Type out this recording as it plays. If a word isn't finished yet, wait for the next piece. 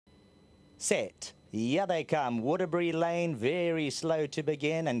set. Here they come. Waterbury Lane, very slow to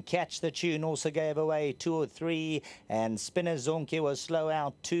begin, and Catch the Tune also gave away 2 or 3, and Spinner Zonke was slow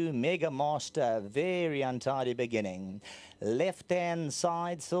out 2. Mega Master, very untidy beginning. Left-hand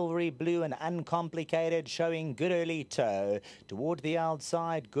side, Silvery Blue and Uncomplicated, showing good early toe. Toward the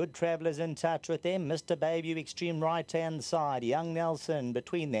outside, Good Travellers in touch with them. Mr. Baby, extreme right-hand side. Young Nelson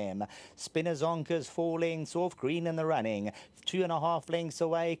between them. Spinner Zonke's 4 lengths off, Green in the running. 2.5 lengths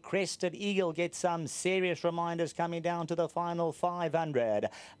away. Crested Eagle gets some serious reminders coming down to the final 500.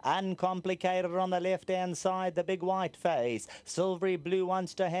 Uncomplicated on the left-hand side, the big white face. Silvery Blue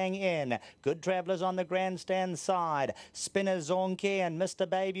wants to hang in. Good Travellers on the grandstand side. Spinner Zonke and Mr.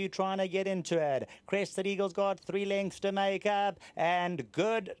 Baby trying to get into it. Crested Eagle's got 3 lengths to make up, and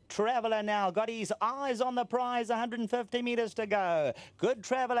Good Traveller now got his eyes on the prize. 150 metres to go. Good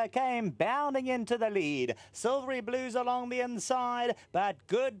Traveller came bounding into the lead. Silvery Blue's along the inside, but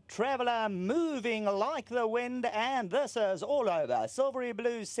Good Traveller moving like the wind, and this is all over. Silvery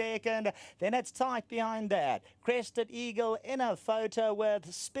Blue second, then it's tight behind that. Crested Eagle in a photo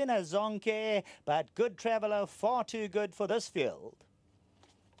with Spinner Zonke, but Good Traveller far too good for this field.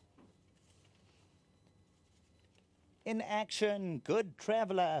 In action, Good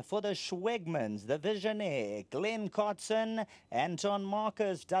Traveller for the Schwegmans, the Visionaire, Glenn Cotson. Anton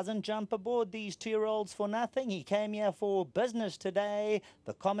Marcus doesn't jump aboard these 2-year-olds for nothing. He came here for business today.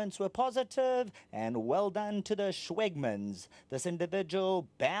 The comments were positive, and well done to the Schwegmans. This individual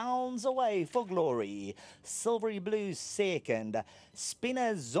bounds away for glory. Silvery Blue second.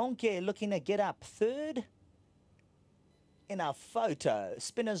 Spinner Zonke looking to get up third. In a photo,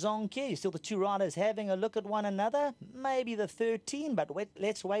 Spinner Zonke, still the 2 riders having a look at one another. Maybe the 13, but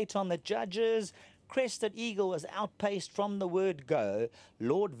let's wait on the judges. Crested Eagle was outpaced from the word go.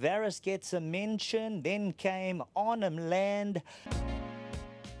 Lord Varus gets a mention, then came Arnhem Land.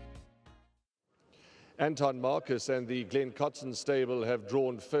 Anton Marcus and the Glenn Cotson stable have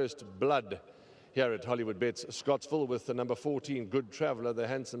drawn first blood here at Hollywoodbets Scottsville with the number 14, Good Traveller, the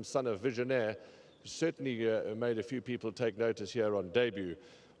handsome son of Visionaire. Certainly made a few people take notice here on debut.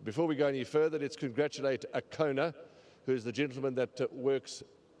 Before we go any further, let's congratulate Akona, who is the gentleman that works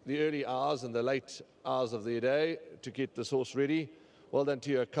the early hours and the late hours of the day to get this horse ready. Well done to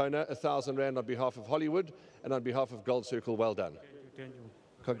you, Akona. 1,000 Rand on behalf of Hollywood and on behalf of Gold Circle. Well done.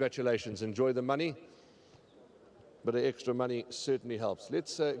 Congratulations. Enjoy the money. But the extra money certainly helps.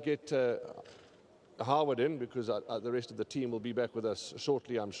 Let's get Howard in, because the rest of the team will be back with us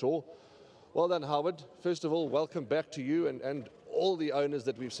shortly, I'm sure. Well done, Howard. First of all, welcome back to you and all the owners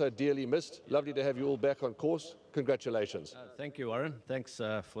that we've so dearly missed. Lovely to have you all back on course. Congratulations. Thank you, Warren. Thanks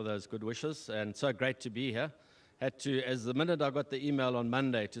for those good wishes, and so great to be here. Had to, as the minute I got the email on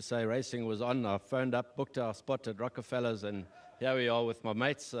Monday to say racing was on, I phoned up, booked our spot at Rockefeller's, and here we are with my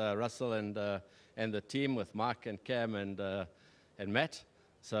mates, Russell and the team, with Mike and Cam and Matt.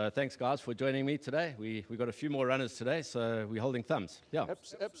 So thanks, guys, for joining me today. We got a few more runners today, so we're holding thumbs. Yeah,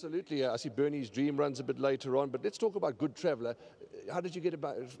 absolutely. I see Bernie's Dream runs a bit later on, but let's talk about Good Traveller. How did you get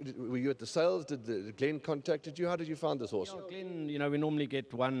about? Were you at the sales? Did Glenn contacted you? How did you find this horse? Yeah, Glenn, we normally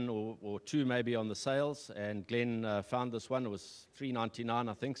get 1 or 2 maybe on the sales, and Glenn found this one. It was $3.99,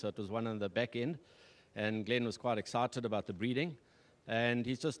 I think, so it was one on the back end, and Glenn was quite excited about the breeding. And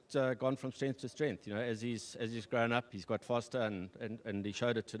he's just gone from strength to strength. As he's grown up, he's got faster, and he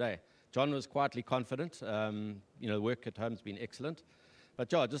showed it today. John was quietly confident. The work at home's been excellent.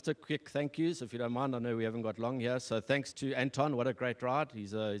 But yeah, just a quick thank yous, if you don't mind. I know we haven't got long here. So thanks to Anton. What a great ride.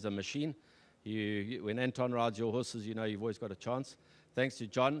 He's a machine. When Anton rides your horses, you've always got a chance. Thanks to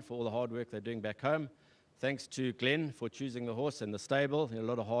John for all the hard work they're doing back home. Thanks to Glenn for choosing the horse and the stable. A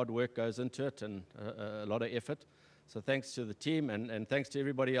lot of hard work goes into it, and a lot of effort. So thanks to the team, and thanks to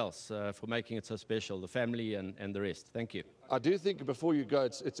everybody else for making it so special, the family and the rest. Thank you. I do think before you go,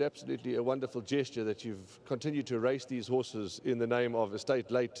 it's absolutely a wonderful gesture that you've continued to race these horses in the name of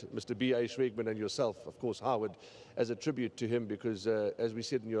estate late Mr. B.A. Schwegman and yourself, of course, Howard, as a tribute to him, because as we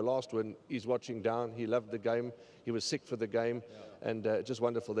said in your last one, he's watching down. He loved the game. He was sick for the game, and just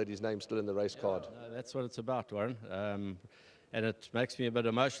wonderful that his name's still in the race card. No, that's what it's about, Warren. And it makes me a bit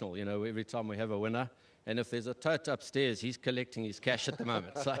emotional, every time we have a winner. And if there's a tote upstairs, he's collecting his cash at the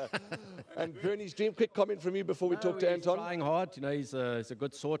moment. So. And Bernie's Dream, quick comment from you before we talk to Anton. He's trying hard. He's a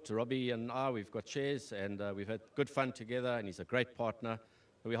good sort. Robbie and I, we've got shares, and we've had good fun together, and he's a great partner.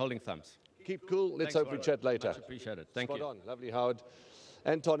 We're holding thumbs. Keep cool. Let's hope we chat later. Much appreciated. Thank you. Spot on. Lovely, Howard.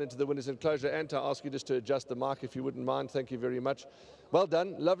 Anton into the winner's enclosure. Anton, I ask you just to adjust the mic if you wouldn't mind. Thank you very much. Well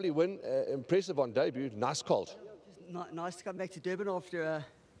done. Lovely win. Impressive on debut. Nice colt. Nice to come back to Durban after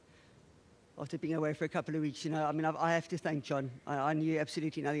after being away for a couple of weeks. You know, I mean, I have to thank John. I knew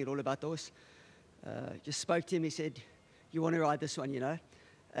absolutely nothing at all about the horse. Just spoke to him. He said, "You want to ride this one?" You know,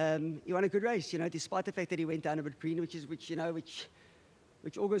 he won a good race. You know, despite the fact that he went down a bit green, which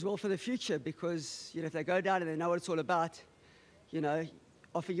augurs well for the future, because you know if they go down and they know what it's all about, you know,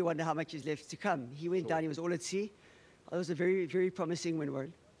 often you wonder how much is left to come. He went down. He was all at sea. It was a very, very promising win,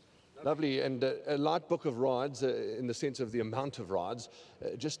 Warren. Lovely, and a light book of rides in the sense of the amount of rides.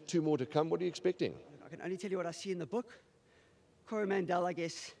 Just 2 more to come. What are you expecting? I can only tell you what I see in the book. Coromandel, I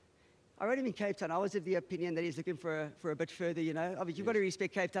guess. I wrote him in Cape Town. I was of the opinion that he's looking for a bit further, you know. I mean, you've got to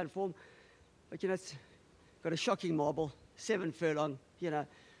respect Cape Town form, but, you know, it's got a shocking marble, 7 furlong, you know,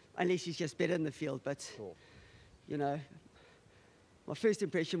 unless he's just better in the field. But, you know, my first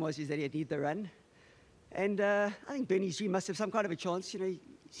impression is that he'd need the run. And I think Bernie's Dream must have some kind of a chance. You know, he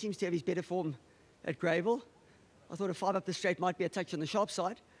seems to have his better form at Greyville. I thought a 5 up the straight might be a touch on the sharp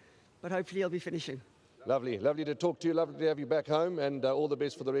side, but hopefully he'll be finishing. Lovely, lovely to talk to you. Lovely to have you back home, and all the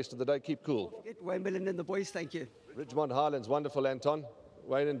best for the rest of the day. Keep cool. Wayne, Belinda and the boys, thank you. Ridgemont Highlands, wonderful, Anton.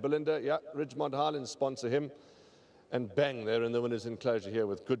 Wayne and Belinda, yeah, Ridgemont Highlands sponsor him. And bang, they're in the winner's enclosure here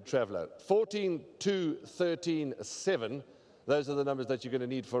with Good Traveller. 14, 2, 13, 7. Those are the numbers that you're going to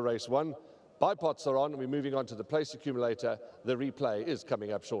need for race 1. Buy pots are on. We're moving on to the place accumulator. The replay is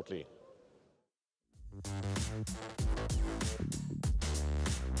coming up shortly.